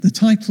The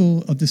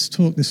title of this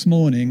talk this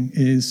morning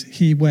is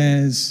He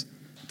Wears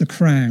the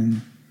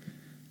Crown.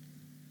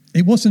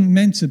 It wasn't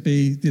meant to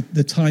be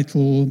the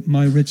title,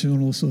 my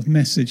original sort of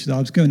message that I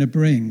was going to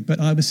bring, but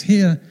I was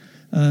here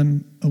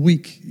a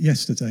week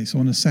yesterday, so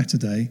on a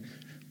Saturday,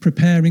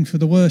 preparing for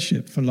the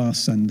worship for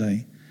last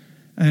Sunday.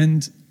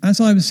 And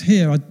as I was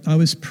here, I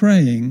was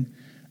praying,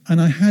 and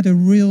I had a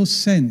real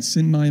sense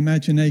in my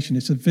imagination,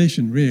 it's a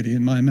vision really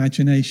in my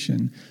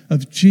imagination,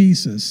 of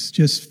Jesus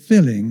just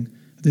filling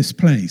this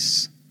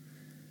place.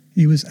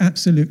 He was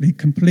absolutely,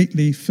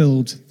 completely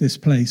filled this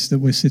place that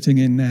we're sitting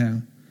in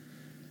now.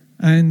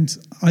 And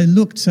I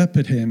looked up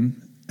at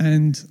him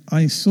and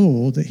I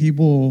saw that he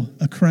wore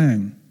a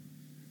crown.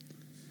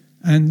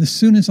 And as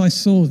soon as I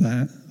saw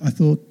that, I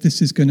thought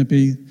this is going to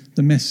be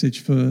the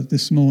message for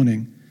this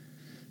morning.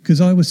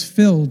 Because I was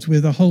filled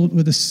with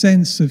a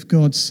sense of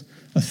God's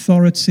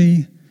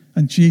authority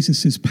and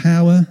Jesus'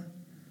 power.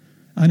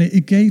 And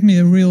it gave me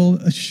a real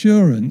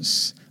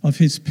assurance of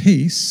his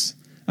peace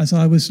as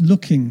I was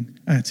looking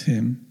at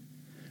him.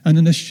 And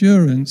an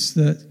assurance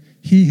that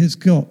he has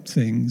got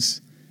things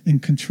in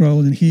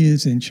control and he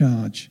is in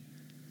charge.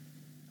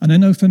 And I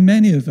know for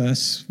many of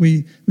us,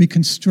 we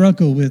can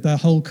struggle with our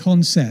whole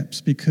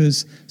concepts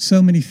because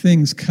so many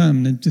things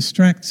come and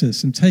distract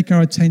us and take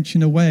our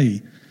attention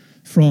away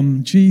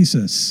from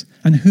Jesus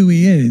and who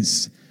he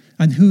is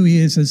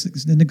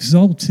as an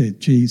exalted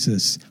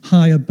Jesus,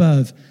 high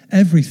above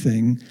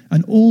everything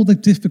and all the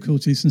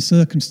difficulties and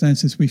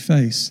circumstances we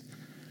face.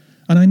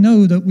 And I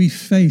know that we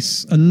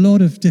face a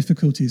lot of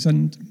difficulties,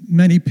 and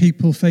many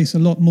people face a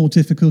lot more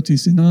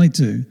difficulties than I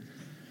do.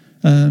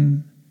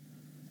 And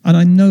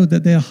I know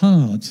that they're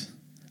hard,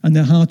 and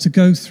they're hard to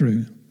go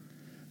through.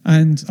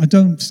 And I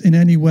don't in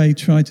any way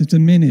try to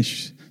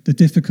diminish the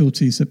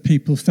difficulties that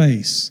people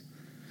face.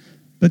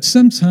 But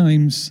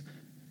sometimes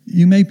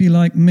you may be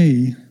like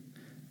me,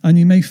 and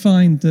you may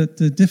find that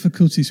the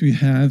difficulties we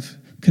have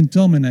can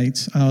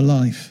dominate our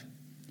life.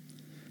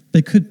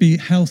 They could be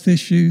health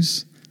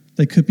issues.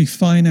 They could be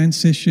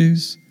finance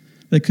issues.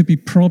 They could be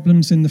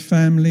problems in the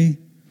family.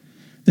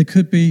 They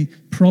could be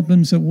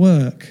problems at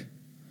work.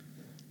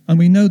 And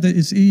we know that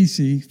it's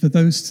easy for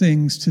those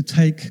things to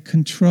take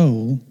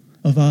control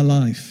of our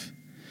life.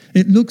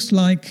 It looks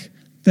like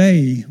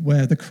they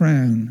wear the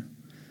crown.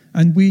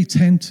 And we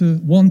tend to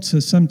want to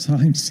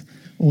sometimes,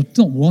 or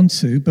not want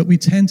to, but we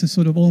tend to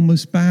sort of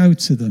almost bow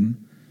to them.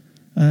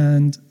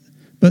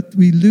 But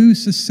we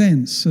lose a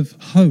sense of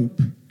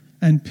hope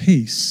and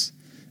peace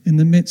in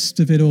the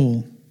midst of it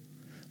all,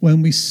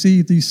 when we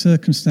see these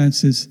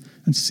circumstances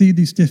and see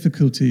these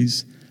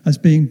difficulties as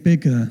being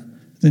bigger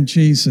than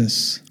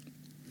Jesus.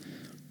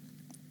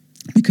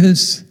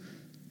 Because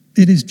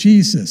it is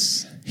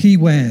Jesus, he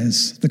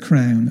wears the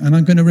crown. And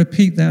I'm going to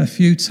repeat that a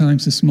few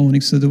times this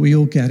morning so that we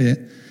all get it.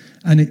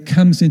 And it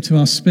comes into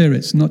our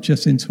spirits, not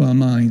just into our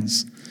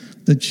minds.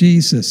 That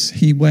Jesus,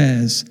 he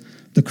wears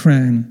the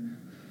crown.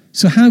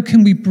 So how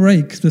can we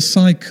break the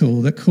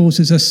cycle that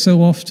causes us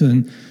so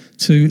often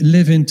to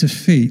live in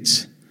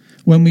defeat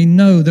when we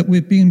know that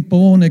we've been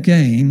born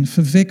again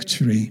for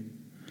victory?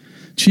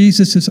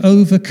 Jesus has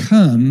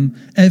overcome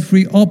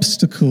every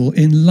obstacle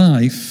in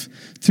life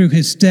through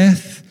his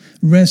death,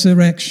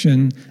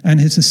 resurrection,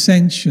 and his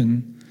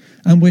ascension.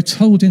 And we're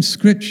told in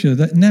Scripture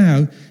that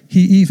now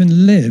he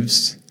even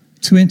lives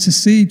to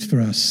intercede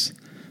for us.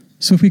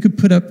 So if we could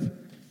put up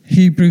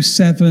Hebrews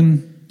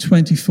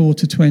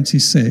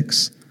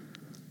 7:24-26.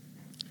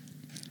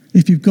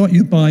 If you've got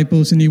your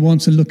Bibles and you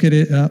want to look at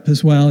it up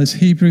as well, it's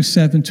Hebrews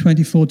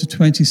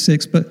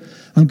 7:24-26. But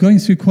I'm going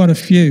through quite a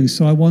few,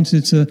 so I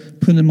wanted to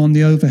put them on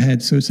the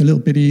overhead so it's a little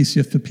bit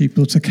easier for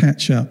people to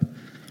catch up.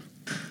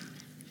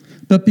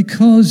 But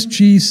because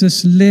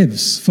Jesus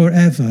lives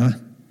forever,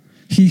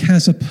 he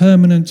has a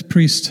permanent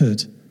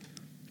priesthood.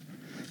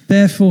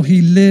 Therefore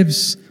he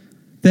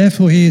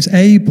is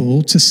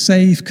able to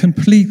save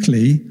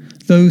completely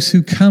those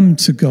who come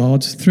to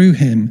God through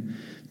him,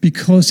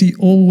 because he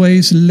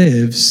always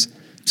lives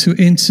to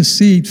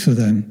intercede for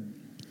them.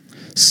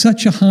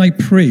 Such a high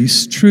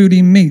priest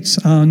truly meets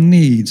our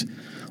need,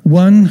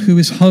 one who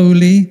is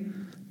holy,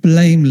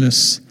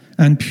 blameless,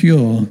 and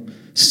pure,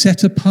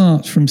 set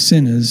apart from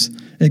sinners,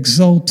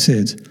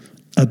 exalted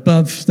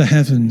above the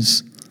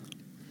heavens.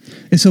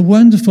 It's a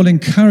wonderful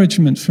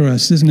encouragement for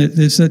us, isn't it?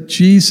 Is that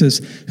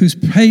Jesus, who's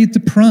paid the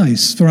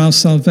price for our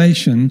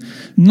salvation,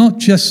 not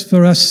just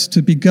for us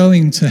to be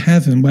going to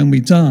heaven when we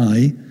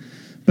die,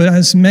 but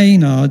as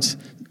Maynard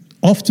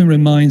often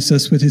reminds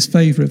us with his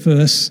favourite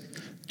verse,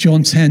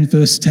 John 10,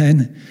 verse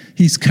 10,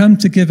 he's come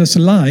to give us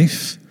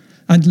life,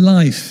 and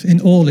life in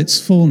all its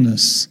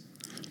fullness.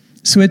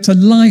 So it's a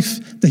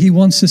life that he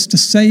wants us to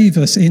save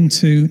us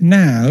into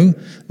now,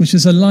 which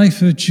is a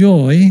life of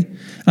joy,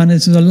 and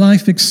it's a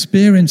life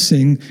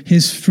experiencing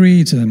his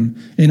freedom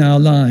in our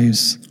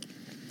lives.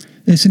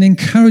 It's an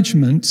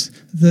encouragement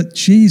that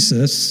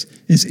Jesus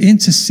is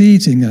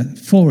interceding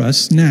for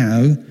us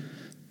now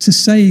to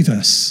save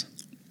us.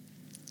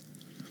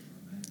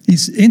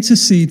 He's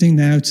interceding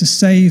now to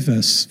save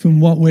us from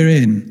what we're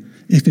in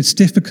If it's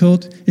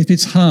difficult, if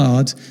it's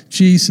hard,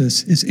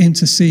 Jesus is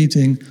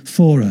interceding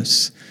for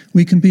us.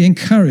 We can be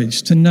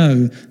encouraged to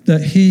know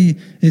that he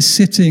is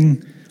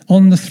sitting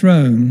on the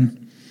throne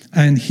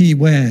and he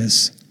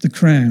wears the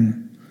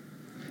crown.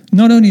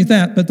 Not only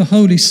that, but the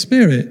Holy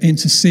Spirit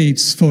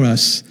intercedes for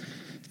us,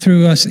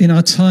 through us in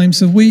our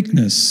times of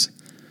weakness.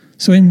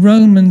 So in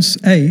Romans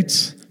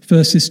 8,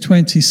 verses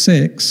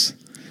 26,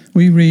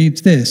 we read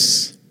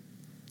this: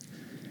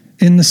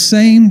 "In the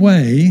same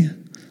way,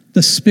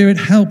 the Spirit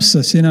helps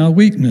us in our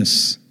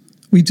weakness.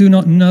 We do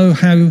not know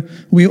how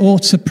we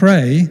ought to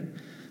pray,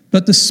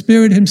 but the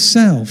Spirit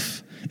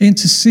himself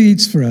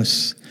intercedes for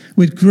us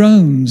with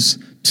groans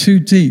too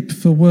deep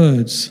for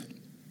words."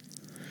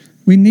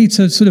 We need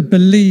to sort of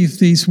believe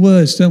these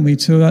words, don't we,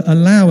 to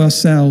allow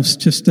ourselves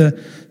just to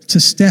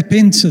step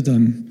into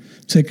them,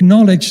 to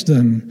acknowledge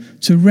them,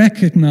 to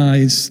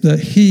recognize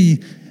that he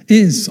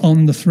is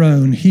on the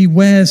throne, he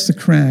wears the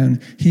crown,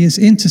 he is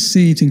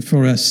interceding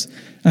for us,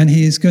 and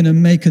he is going to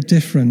make a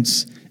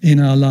difference in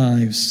our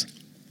lives.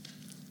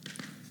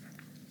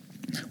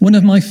 One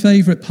of my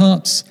favorite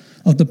parts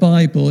of the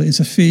Bible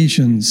is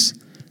Ephesians,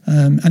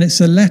 and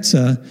it's a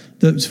letter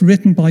that's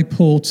written by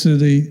Paul to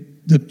the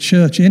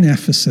church in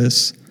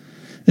Ephesus.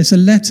 It's a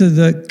letter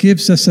that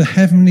gives us a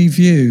heavenly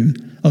view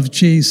of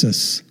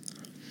Jesus.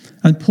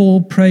 And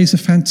Paul prays a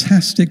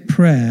fantastic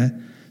prayer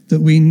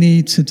that we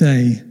need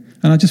today.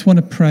 And I just want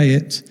to pray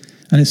it.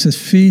 And it's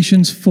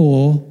Ephesians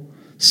 4,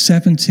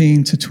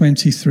 17 to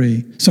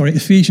 23.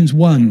 Ephesians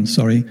 1,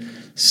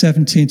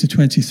 17 to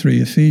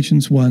 23.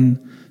 Ephesians 1,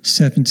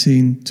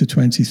 17 to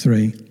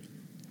 23.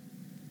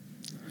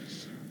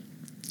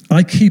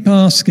 "I keep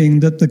asking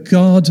that the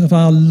God of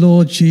our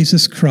Lord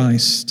Jesus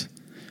Christ,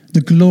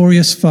 the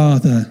glorious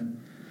Father,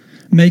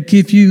 may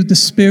give you the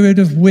spirit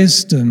of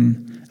wisdom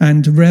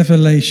and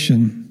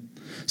revelation,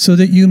 so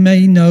that you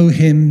may know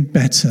him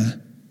better.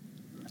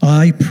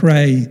 I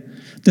pray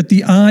that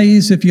the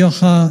eyes of your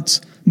heart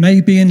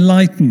may be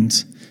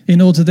enlightened,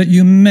 in order that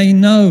you may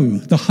know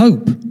the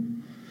hope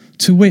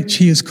to which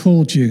he has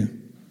called you,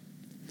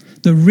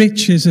 the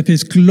riches of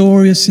his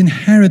glorious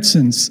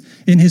inheritance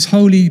in his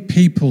holy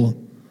people,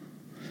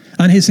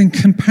 and his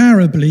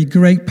incomparably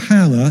great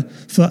power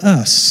for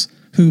us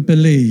who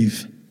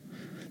believe.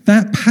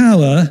 That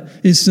power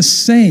is the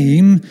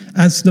same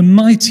as the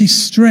mighty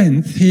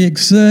strength he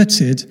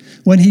exerted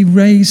when he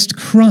raised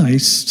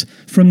Christ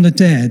from the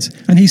dead,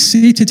 and he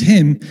seated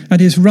him at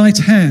his right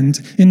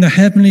hand in the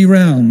heavenly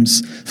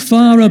realms,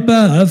 far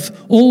above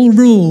all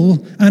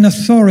rule and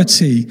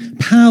authority,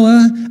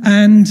 power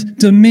and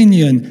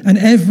dominion, and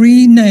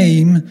every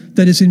name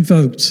that is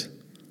invoked,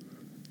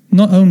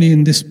 not only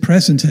in this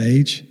present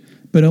age,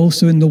 but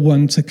also in the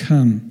one to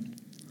come.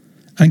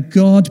 And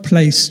God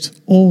placed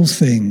all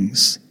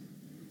things.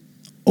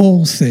 Do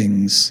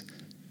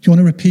you want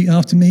to repeat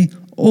after me?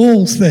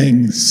 All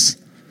things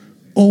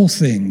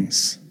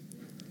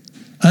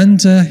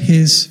under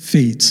his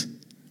feet,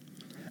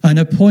 and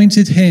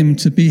appointed him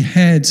to be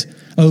head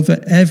over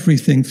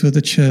everything for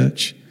the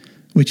church,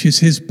 which is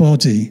his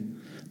body,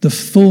 the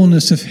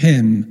fullness of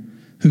him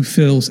who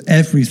fills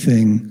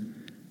everything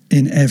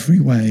in every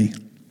way.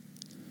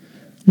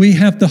 We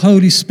have the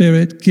Holy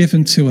Spirit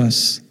given to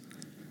us,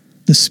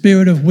 the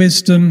spirit of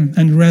wisdom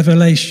and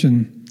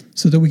revelation,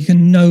 so that we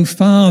can know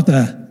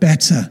Father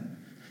better.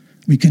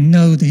 We can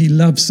know that he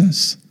loves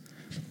us.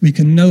 We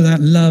can know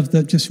that love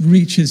that just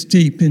reaches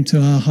deep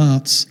into our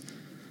hearts.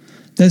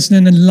 There's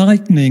an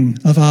enlightening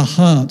of our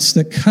hearts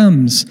that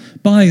comes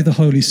by the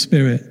Holy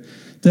Spirit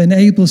that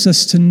enables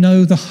us to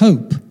know the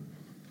hope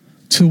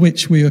to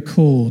which we are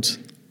called.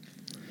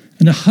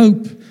 And a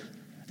hope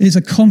is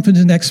a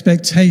confident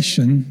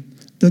expectation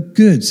that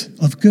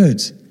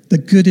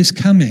good is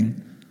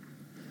coming.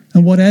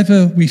 And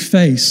whatever we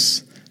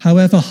face,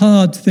 however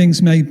hard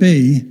things may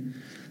be,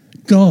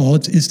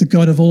 God is the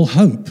God of all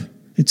hope.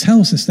 It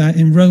tells us that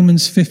in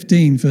Romans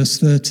 15, verse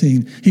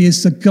 13. He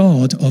is the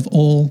God of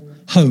all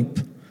hope.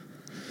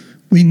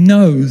 We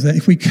know that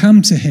if we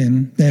come to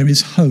him, there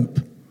is hope.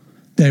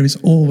 There is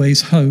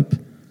always hope.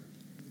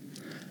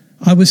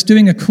 I was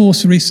doing a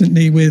course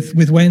recently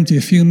with Wendy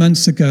a few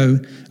months ago.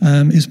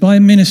 It's by a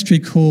ministry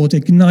called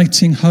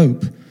Igniting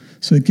Hope.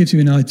 So it gives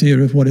you an idea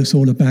of what it's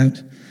all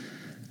about.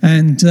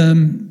 And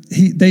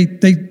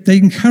they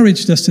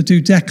encouraged us to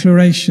do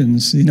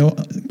declarations,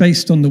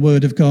 based on the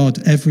word of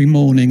God every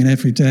morning and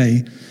every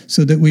day,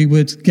 so that we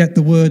would get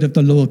the word of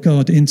the Lord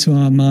God into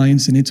our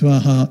minds and into our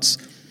hearts.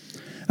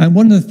 And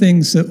one of the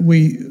things that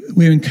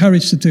we're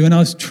encouraged to do, and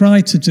I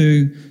try to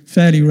do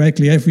fairly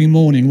regularly every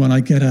morning when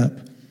I get up,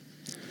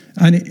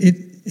 and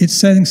it's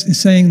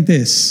saying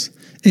this: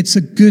 it's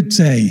a good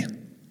day.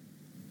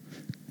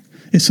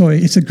 It's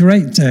a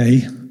great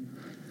day.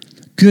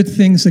 Good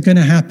things are going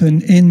to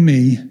happen in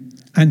me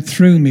and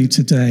through me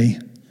today.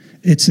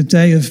 It's a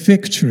day of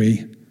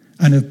victory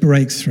and of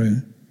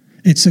breakthrough.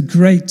 It's a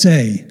great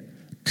day.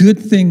 Good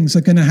things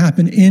are going to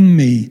happen in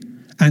me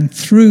and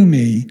through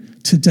me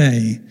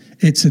today.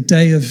 It's a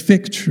day of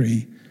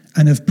victory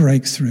and of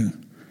breakthrough.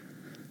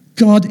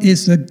 God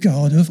is the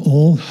God of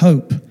all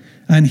hope.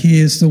 And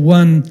he is the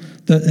one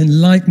that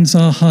enlightens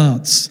our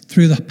hearts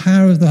through the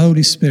power of the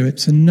Holy Spirit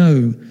to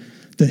know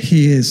that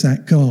he is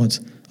that God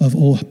of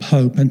all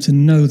hope and to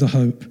know the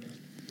hope.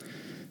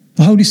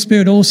 The Holy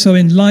Spirit also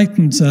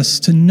enlightens us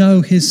to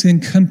know his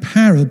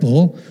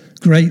incomparable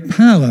great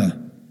power.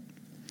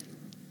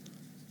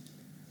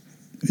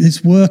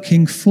 It's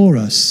working for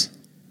us.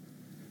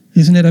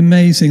 Isn't it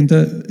amazing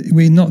that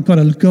we've not got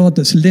a God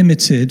that's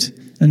limited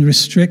and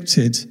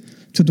restricted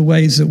to the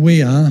ways that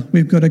we are?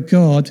 We've got a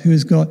God who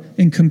has got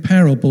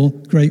incomparable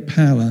great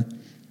power.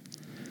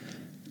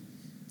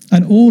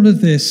 And all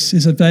of this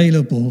is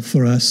available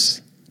for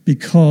us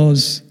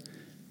because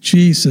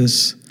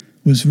Jesus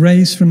was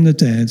raised from the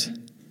dead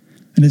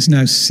and is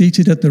now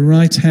seated at the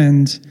right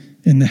hand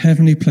in the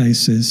heavenly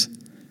places,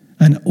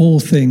 and all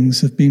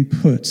things have been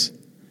put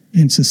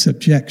into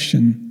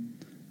subjection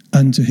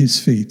under his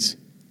feet.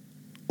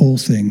 All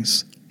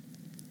things.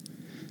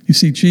 You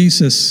see,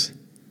 Jesus,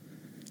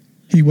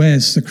 he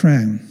wears the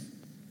crown.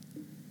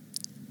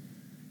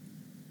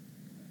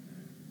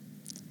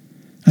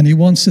 And he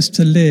wants us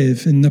to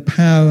live in the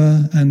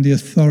power and the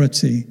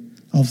authority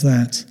of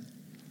that.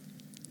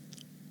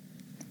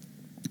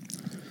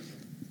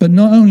 But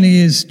not only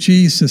is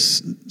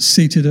Jesus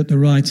seated at the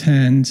right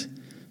hand,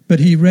 but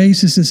he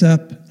raises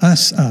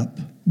us up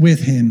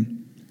with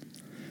him.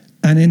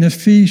 And in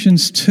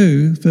Ephesians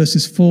 2,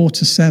 verses 4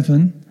 to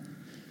 7,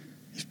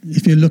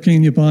 if you're looking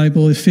in your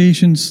Bible,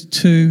 Ephesians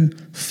 2,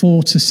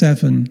 4 to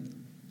 7,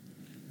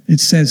 it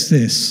says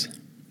this: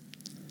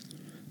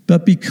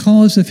 "But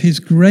because of his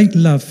great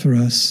love for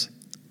us,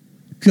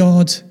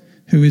 God,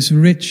 who is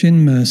rich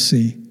in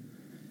mercy,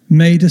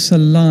 made us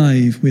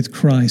alive with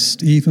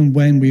Christ even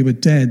when we were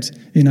dead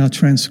in our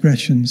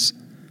transgressions.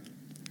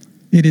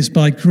 It is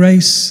by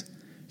grace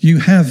you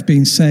have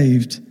been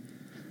saved.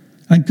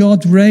 And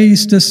God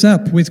raised us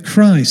up with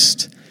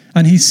Christ,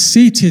 and he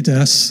seated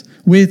us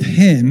with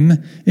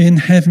him in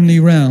heavenly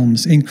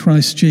realms in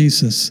Christ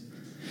Jesus,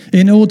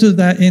 in order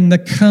that in the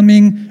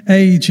coming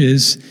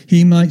ages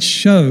he might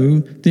show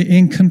the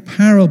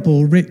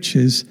incomparable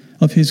riches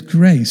of his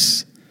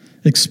grace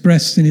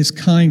expressed in his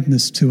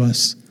kindness to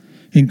us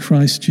in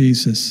Christ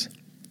Jesus."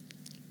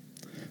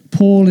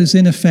 Paul is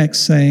in effect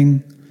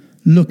saying,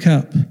 look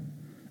up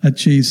at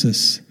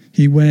Jesus.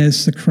 He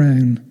wears the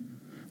crown.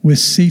 We're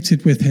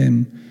seated with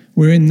him.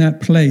 We're in that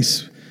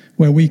place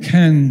where we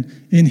can,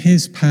 in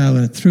his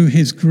power, through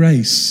his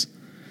grace,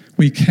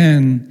 we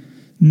can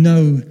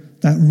know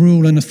that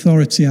rule and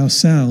authority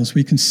ourselves.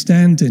 We can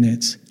stand in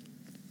it.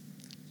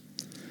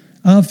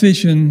 Our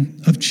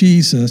vision of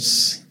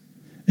Jesus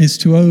is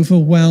to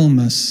overwhelm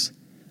us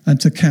and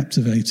to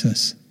captivate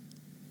us.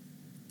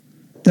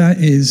 That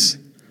is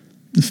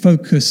the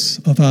focus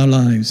of our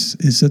lives,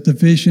 is that the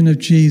vision of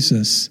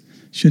Jesus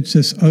should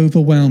just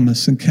overwhelm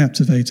us and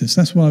captivate us.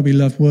 That's why we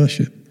love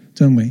worship,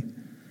 don't we?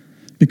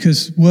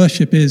 Because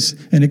worship is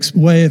a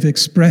way of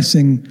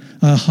expressing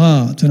our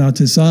heart and our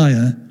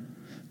desire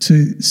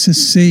to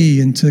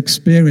see and to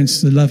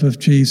experience the love of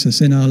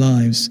Jesus in our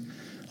lives.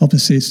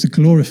 Obviously, it's to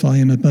glorify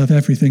him above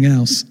everything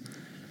else.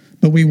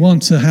 But we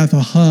want to have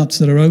our hearts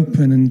that are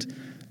open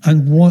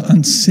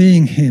and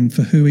seeing him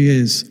for who he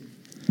is.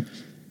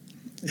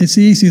 It's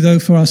easy, though,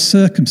 for our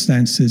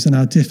circumstances and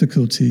our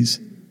difficulties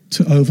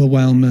to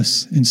overwhelm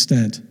us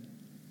instead,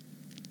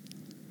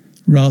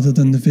 rather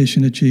than the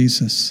vision of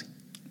Jesus.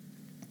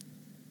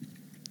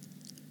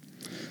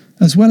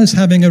 As well as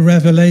having a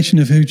revelation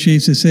of who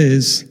Jesus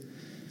is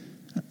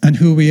and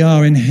who we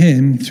are in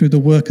him through the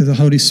work of the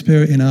Holy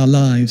Spirit in our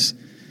lives,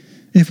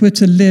 if we're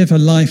to live a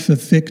life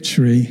of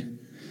victory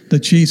that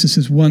Jesus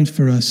has won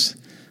for us,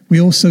 we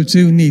also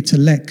do need to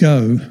let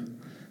go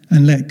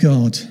and let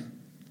God.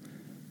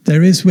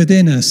 There is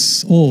within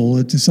us all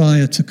a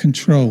desire to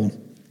control.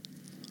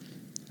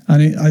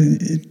 And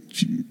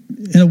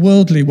in a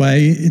worldly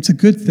way, it's a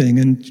good thing,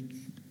 and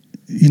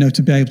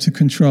to be able to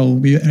control,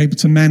 be able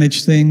to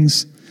manage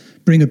things,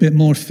 bring a bit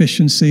more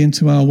efficiency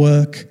into our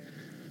work.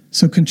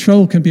 So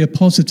control can be a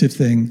positive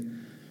thing.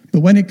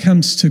 But when it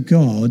comes to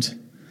God,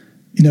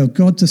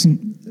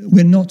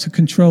 we're not to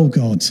control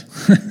God,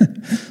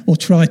 or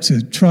try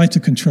to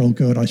control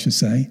God, I should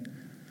say.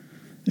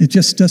 It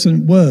just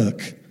doesn't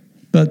work.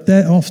 But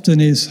that often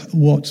is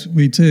what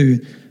we do.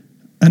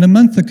 And a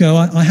month ago,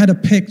 I had a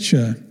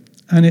picture,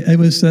 and I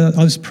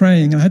was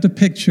praying. I had a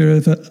picture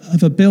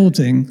of a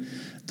building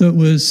that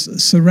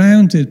was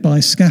surrounded by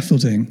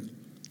scaffolding.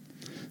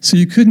 So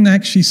you couldn't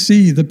actually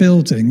see the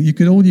building.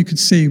 All you could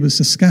see was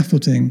the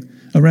scaffolding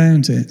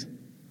around it.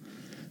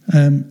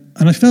 And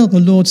I felt the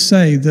Lord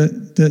say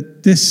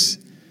that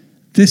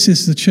this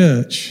is the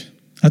church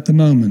at the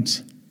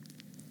moment.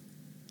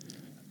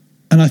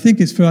 And I think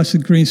it's for us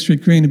at Green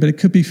Street Green, but it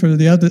could be for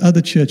the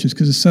other churches,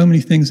 because there's so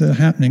many things that are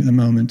happening at the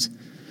moment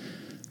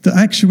that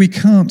actually we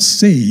can't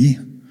see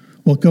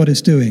what God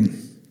is doing.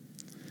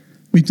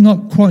 We're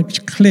not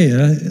quite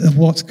clear of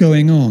what's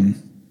going on.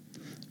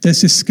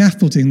 There's this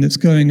scaffolding that's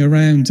going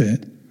around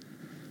it.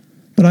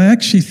 But I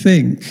actually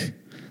think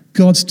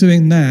God's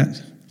doing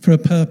that for a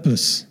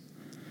purpose.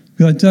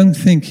 But I don't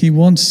think he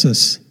wants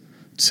us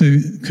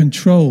to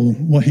control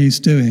what he's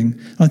doing.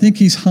 I think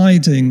he's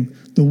hiding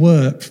the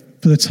work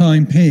for the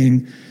time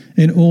being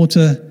in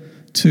order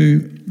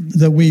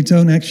that we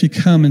don't actually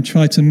come and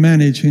try to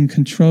manage and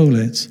control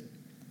it.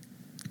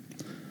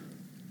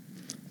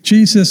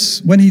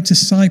 Jesus, when he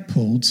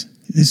discipled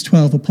his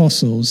 12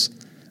 apostles,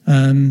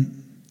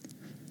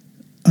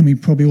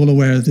 probably all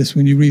aware of this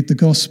when you read the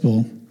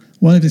gospel,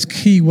 one of his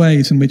key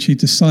ways in which he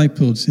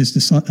discipled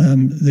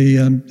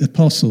the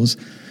apostles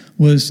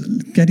was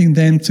getting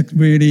them to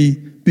really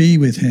be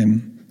with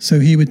him. So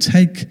he would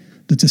take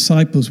the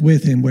disciples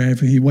with him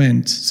wherever he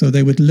went, so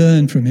they would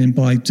learn from him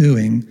by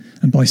doing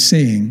and by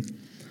seeing.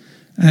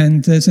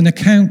 And there's an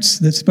account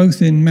that's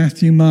both in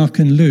Matthew, Mark,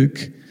 and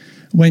Luke,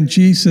 when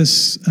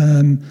Jesus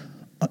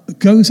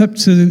goes up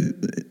to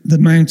the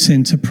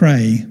mountain to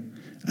pray,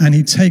 and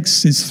he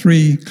takes his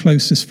three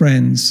closest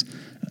friends,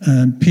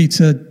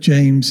 Peter,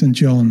 James, and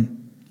John,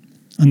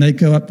 and they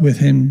go up with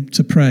him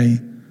to pray.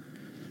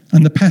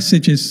 And the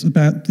passage is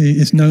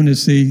known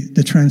as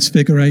the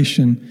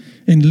Transfiguration.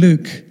 In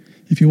Luke,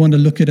 if you want to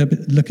look it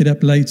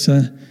up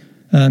later,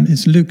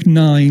 it's Luke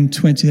 9,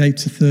 28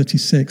 to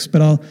 36.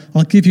 But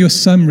I'll give you a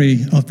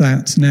summary of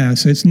that now,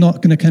 so it's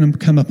not going to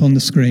come up on the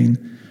screen.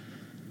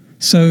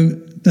 So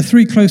the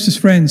three closest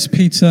friends,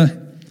 Peter,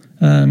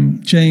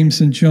 James,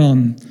 and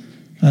John,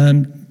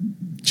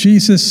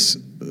 Jesus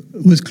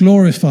was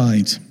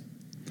glorified.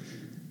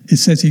 It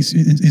says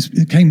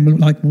it came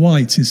like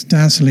white, his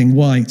dazzling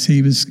white.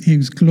 He was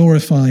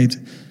glorified.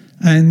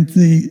 And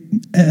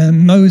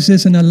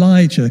Moses and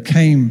Elijah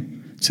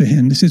came to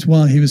him. This is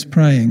while he was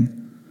praying.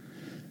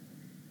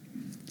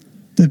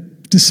 The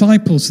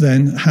disciples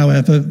then,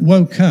 however,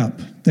 woke up.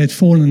 They'd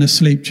fallen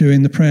asleep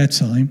during the prayer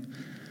time.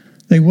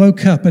 They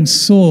woke up and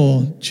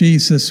saw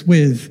Jesus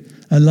with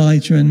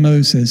Elijah and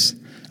Moses.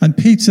 And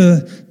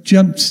Peter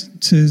jumped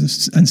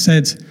and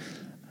said,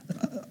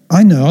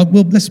 I know,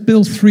 let's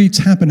build 3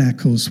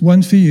 tabernacles,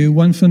 one for you,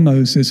 one for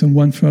Moses, and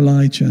one for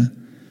Elijah.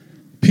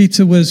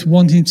 Peter was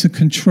wanting to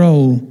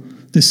control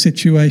the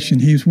situation.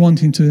 He was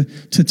wanting to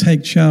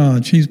take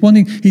charge. He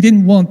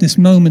didn't want this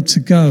moment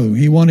to go.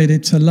 He wanted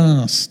it to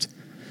last.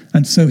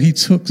 And so he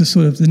took the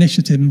sort of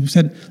initiative and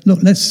said, look,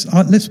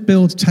 let's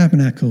build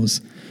tabernacles.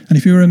 And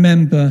if you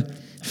remember,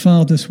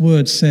 Father's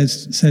words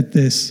said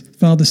this.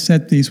 Father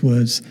said these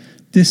words,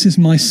 "This is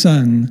my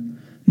son,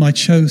 my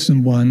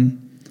chosen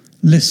one.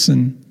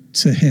 Listen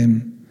to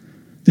him."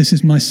 This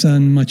is my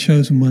son, my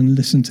chosen one.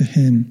 Listen to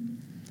him.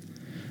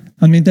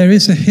 There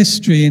is a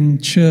history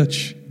in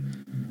church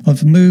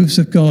of moves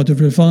of God, of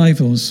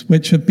revivals,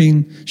 which have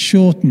been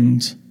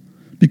shortened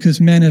because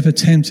men have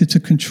attempted to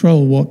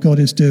control what God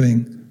is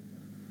doing.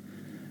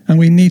 And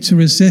we need to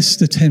resist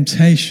the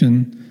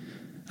temptation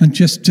and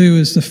just do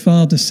as the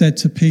Father said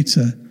to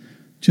Peter,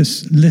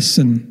 just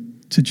listen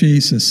to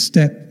Jesus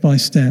step by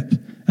step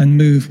and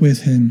move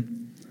with him.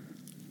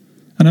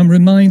 And I'm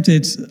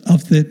reminded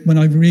of when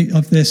I read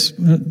of this,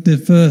 the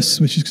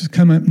verse which is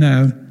come up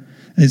now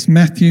is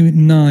Matthew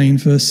 9,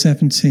 verse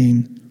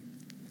 17.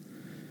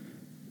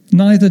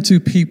 Neither do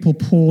people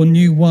pour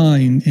new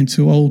wine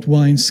into old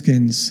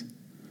wineskins.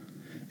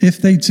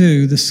 If they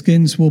do, the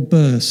skins will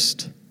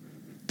burst,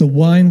 the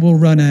wine will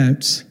run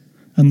out,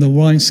 and the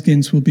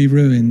wineskins will be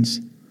ruined.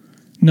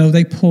 No,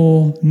 they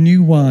pour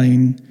new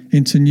wine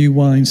into new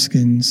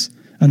wineskins,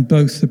 and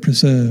both are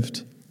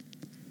preserved.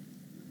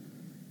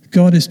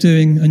 God is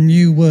doing a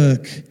new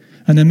work,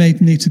 and there may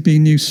need to be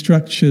new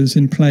structures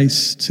in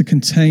place to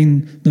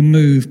contain the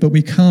move, but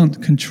we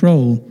can't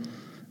control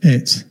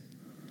it.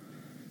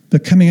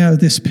 But coming out of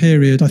this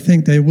period, I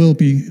think there will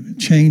be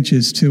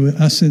changes to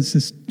us as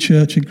this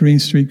church at Green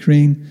Street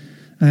Green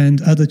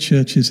and other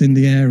churches in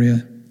the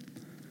area.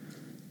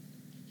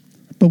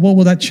 But what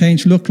will that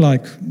change look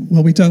like?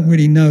 Well, we don't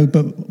really know,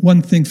 but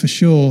one thing for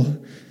sure,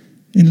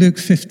 in Luke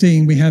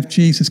 15, we have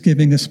Jesus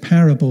giving us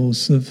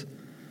parables of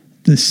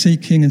the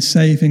seeking and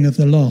saving of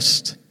the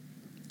lost.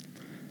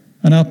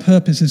 And our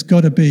purpose has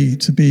got to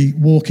be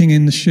walking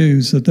in the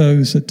shoes of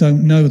those that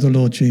don't know the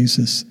Lord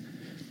Jesus.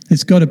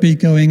 It's got to be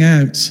going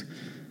out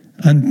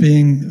and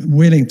being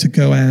willing to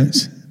go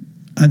out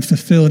and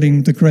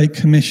fulfilling the Great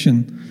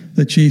Commission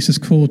that Jesus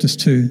called us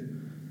to.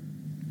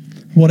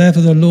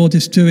 Whatever the Lord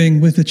is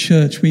doing with the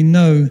church, we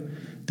know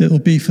that it will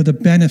be for the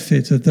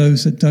benefit of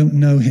those that don't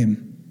know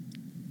him.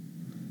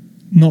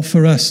 Not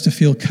for us to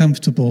feel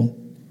comfortable,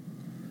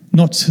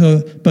 but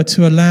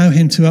to allow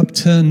him to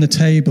upturn the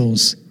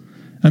tables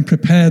and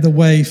prepare the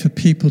way for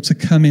people to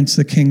come into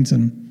the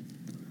kingdom.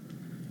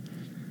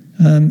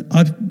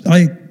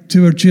 I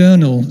do a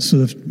journal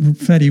sort of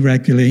fairly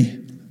regularly.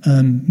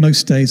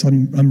 Most days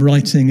I'm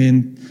writing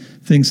in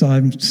things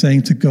I'm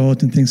saying to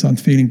God and things I'm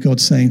feeling God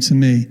saying to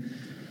me.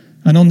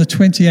 And on the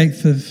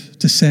 28th of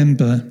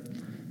December,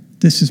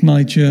 this is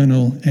my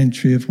journal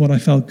entry of what I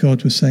felt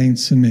God was saying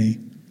to me.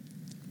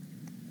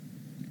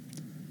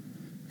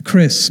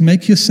 Chris,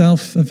 make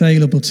yourself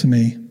available to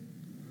me.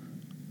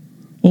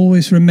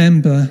 Always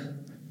remember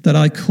that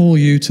I call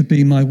you to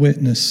be my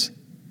witness.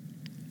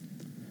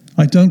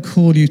 I don't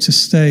call you to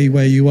stay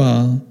where you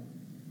are,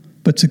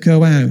 but to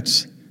go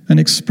out and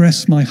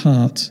express my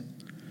heart,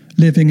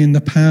 living in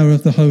the power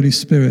of the Holy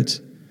Spirit,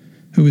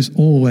 who is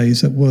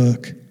always at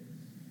work.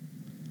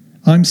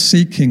 I'm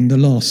seeking the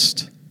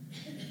lost.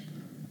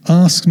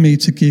 Ask me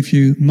to give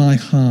you my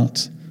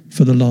heart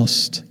for the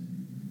lost,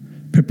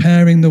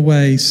 preparing the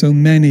way so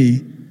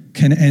many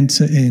can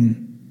enter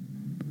in.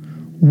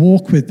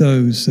 Walk with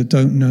those that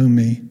don't know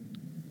me.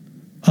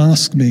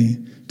 Ask me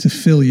to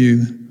fill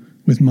you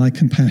with my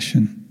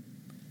compassion.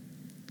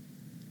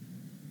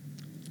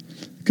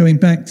 Going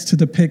back to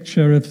the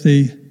picture of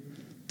the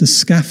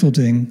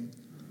scaffolding,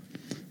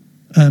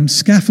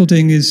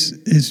 scaffolding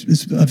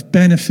is of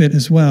benefit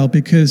as well,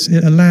 because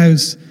it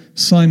allows,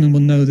 Simon will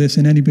know this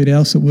and anybody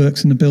else that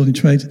works in the building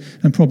trade,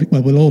 and probably,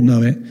 well, we'll all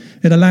know it,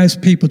 it allows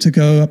people to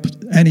go up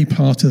any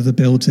part of the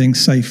building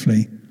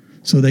safely,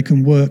 so they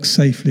can work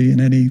safely in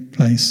any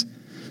place.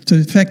 So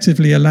it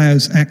effectively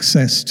allows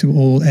access to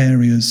all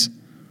areas.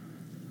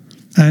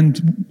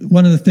 And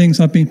one of the things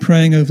I've been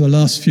praying over the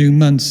last few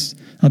months,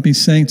 I've been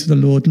saying to the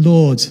Lord,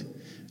 Lord,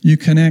 you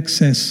can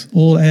access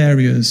all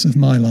areas of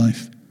my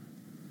life.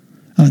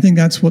 And I think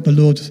that's what the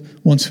Lord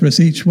wants for us,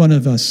 each one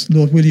of us.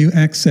 Lord, will you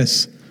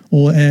access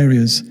all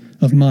areas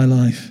of my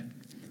life?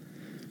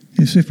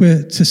 If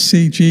we're to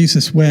see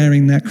Jesus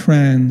wearing that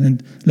crown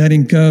and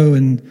letting go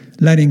and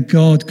letting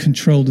God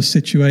control the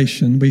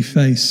situation we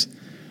face,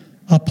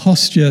 our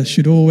posture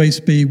should always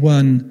be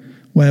one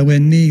where we're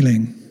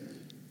kneeling.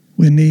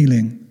 We're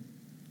kneeling.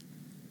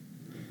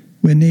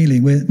 We're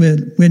kneeling.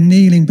 We're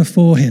kneeling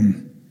before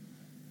him.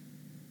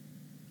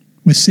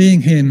 We're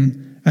seeing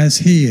him as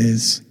he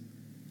is.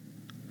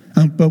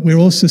 But we're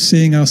also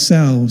seeing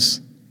ourselves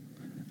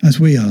as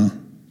we are.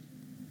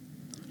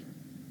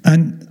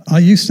 And I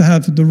used to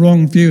have the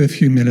wrong view of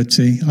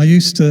humility. I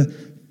used to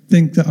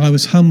think that I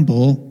was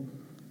humble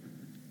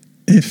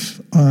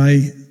if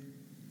I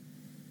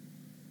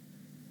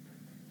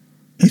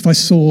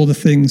saw the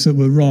things that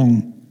were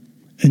wrong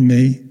in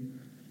me.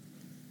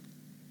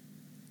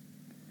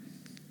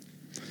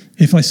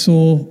 If I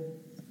saw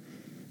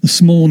the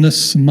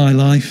smallness of my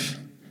life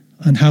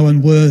and how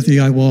unworthy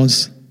I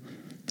was,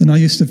 then I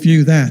used to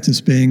view that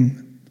as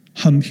being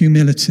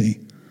humility.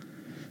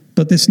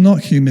 But it's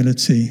not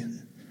humility.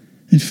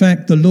 In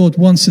fact, the Lord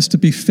wants us to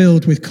be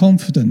filled with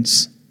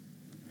confidence.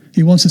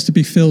 He wants us to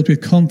be filled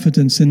with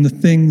confidence in the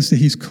things that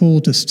he's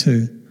called us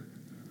to,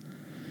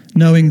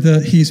 knowing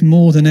that he's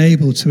more than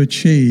able to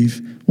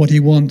achieve what he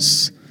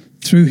wants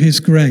through his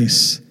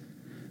grace,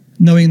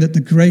 knowing that the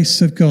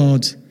grace of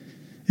God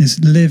is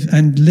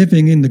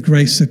living in the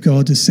grace of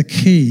God is the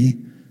key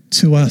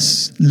to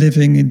us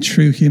living in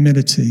true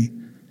humility.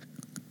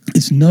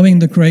 It's knowing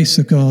the grace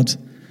of God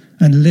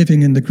and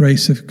living in the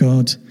grace of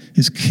God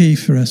is key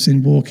for us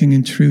in walking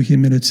in true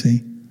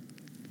humility.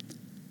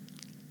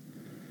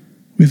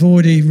 We've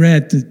already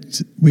read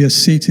that we are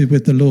seated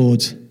with the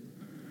Lord.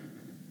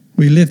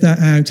 We live that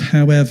out,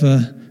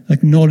 however,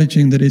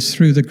 acknowledging that it's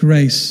through the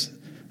grace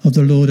of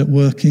the Lord at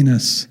work in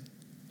us.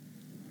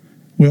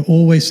 We're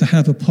always to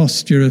have a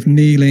posture of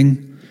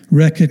kneeling,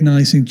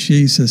 recognizing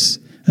Jesus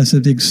as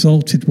the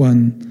exalted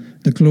one,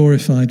 the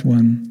glorified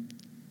one.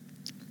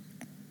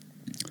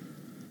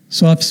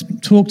 So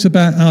I've talked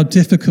about our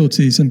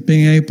difficulties and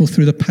being able,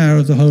 through the power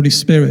of the Holy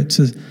Spirit,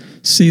 to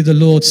see the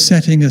Lord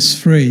setting us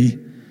free,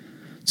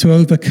 to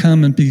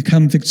overcome and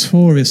become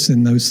victorious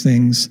in those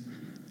things.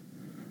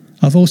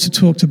 I've also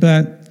talked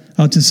about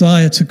our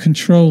desire to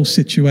control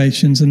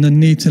situations and the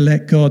need to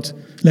let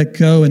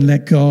go and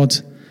let God,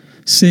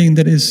 seeing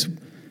that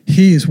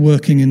he is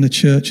working in the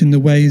church in the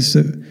ways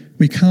that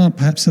we can't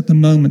perhaps at the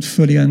moment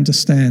fully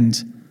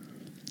understand.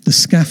 The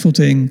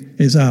scaffolding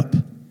is up.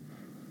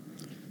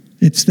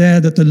 It's there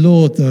that the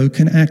Lord, though,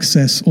 can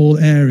access all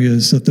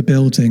areas of the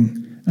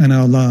building and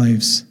our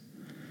lives.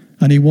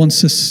 And he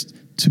wants us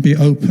to be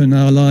open,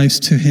 our lives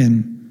to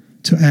him,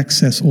 to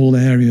access all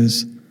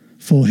areas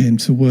for him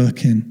to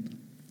work in.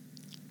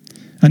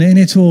 And in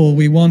it all,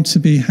 we want to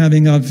be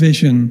having our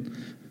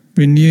vision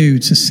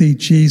renewed to see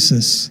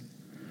Jesus,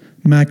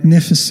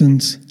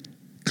 magnificent,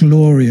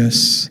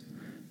 glorious,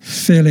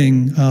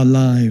 filling our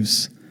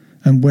lives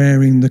and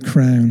wearing the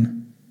crown.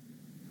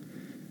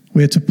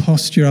 We're to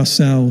posture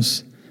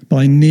ourselves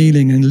by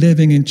kneeling and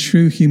living in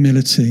true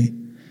humility,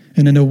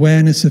 in an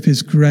awareness of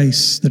his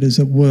grace that is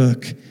at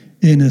work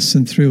in us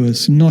and through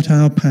us, not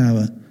our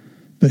power,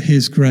 but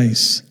his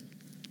grace.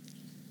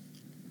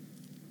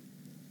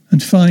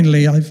 And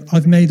finally,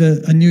 I've made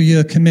a New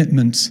Year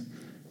commitment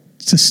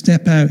to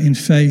step out in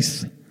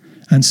faith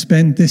and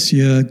spend this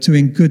year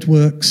doing good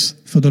works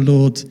for the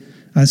Lord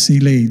as he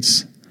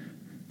leads.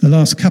 The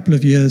last couple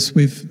of years,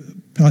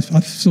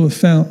 I've sort of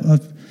felt,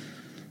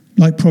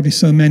 like probably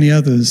so many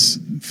others,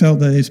 felt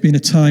that it's been a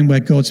time where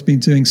God's been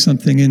doing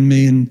something in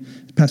me, and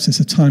perhaps it's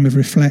a time of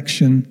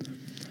reflection.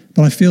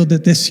 But I feel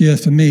that this year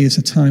for me is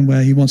a time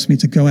where he wants me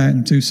to go out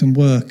and do some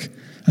work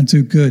and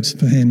do good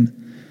for him.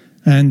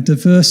 And the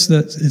verse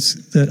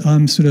that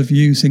I'm sort of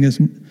using as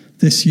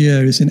this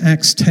year is in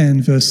Acts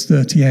 10, verse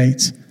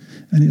 38.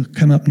 And it'll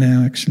come up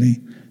now, actually.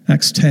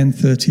 Acts 10,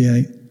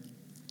 38.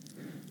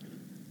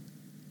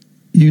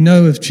 You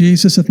know of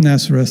Jesus of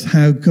Nazareth,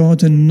 how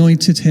God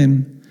anointed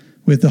him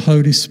with the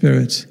Holy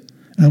Spirit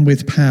and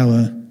with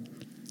power,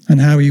 and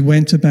how he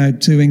went about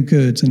doing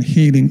good and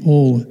healing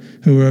all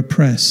who were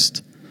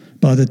oppressed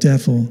by the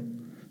devil,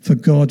 for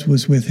God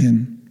was with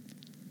him.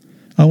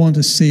 I want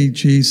to see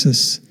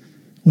Jesus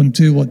and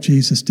do what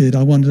Jesus did.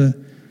 I want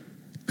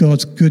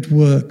God's good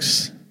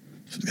works,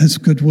 has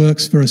good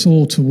works for us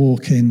all to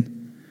walk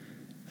in.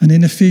 And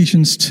in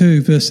Ephesians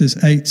 2,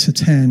 verses 8 to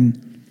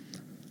 10,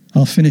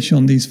 I'll finish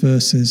on these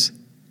verses.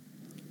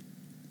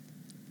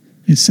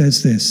 It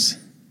says this: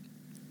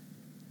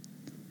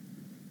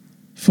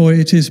 For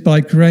it is by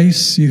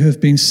grace you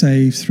have been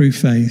saved through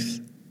faith,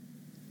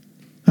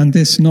 and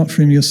this not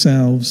from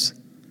yourselves,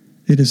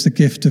 it is the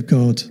gift of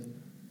God,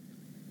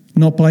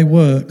 not by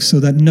works, so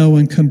that no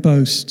one can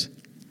boast.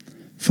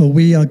 For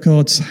we are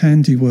God's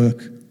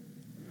handiwork,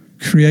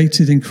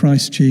 created in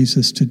Christ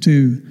Jesus to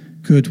do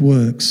good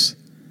works,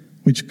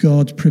 which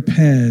God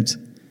prepared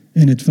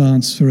in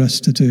advance for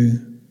us to do.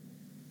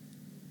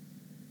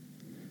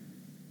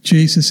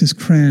 Jesus is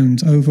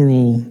crowned over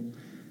all,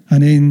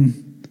 and in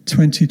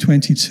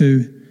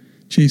 2022,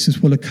 Jesus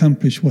will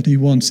accomplish what he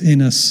wants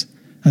in us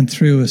and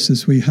through us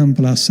as we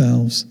humble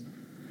ourselves,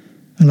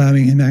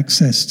 allowing him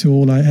access to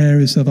all our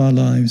areas of our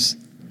lives.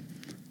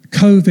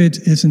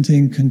 COVID isn't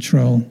in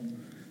control.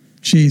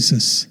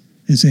 Jesus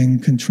is in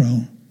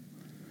control.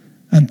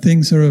 And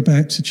things are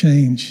about to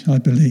change, I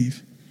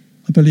believe.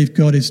 I believe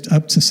God is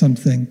up to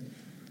something.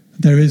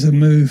 There is a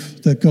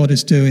move that God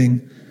is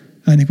doing,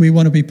 and we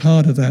want to be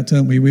part of that,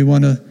 don't we? We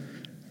want to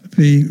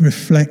be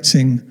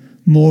reflecting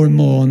more and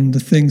more on the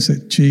things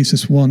that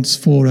Jesus wants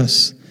for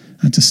us,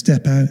 and to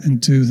step out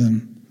and do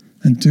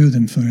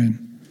them for him.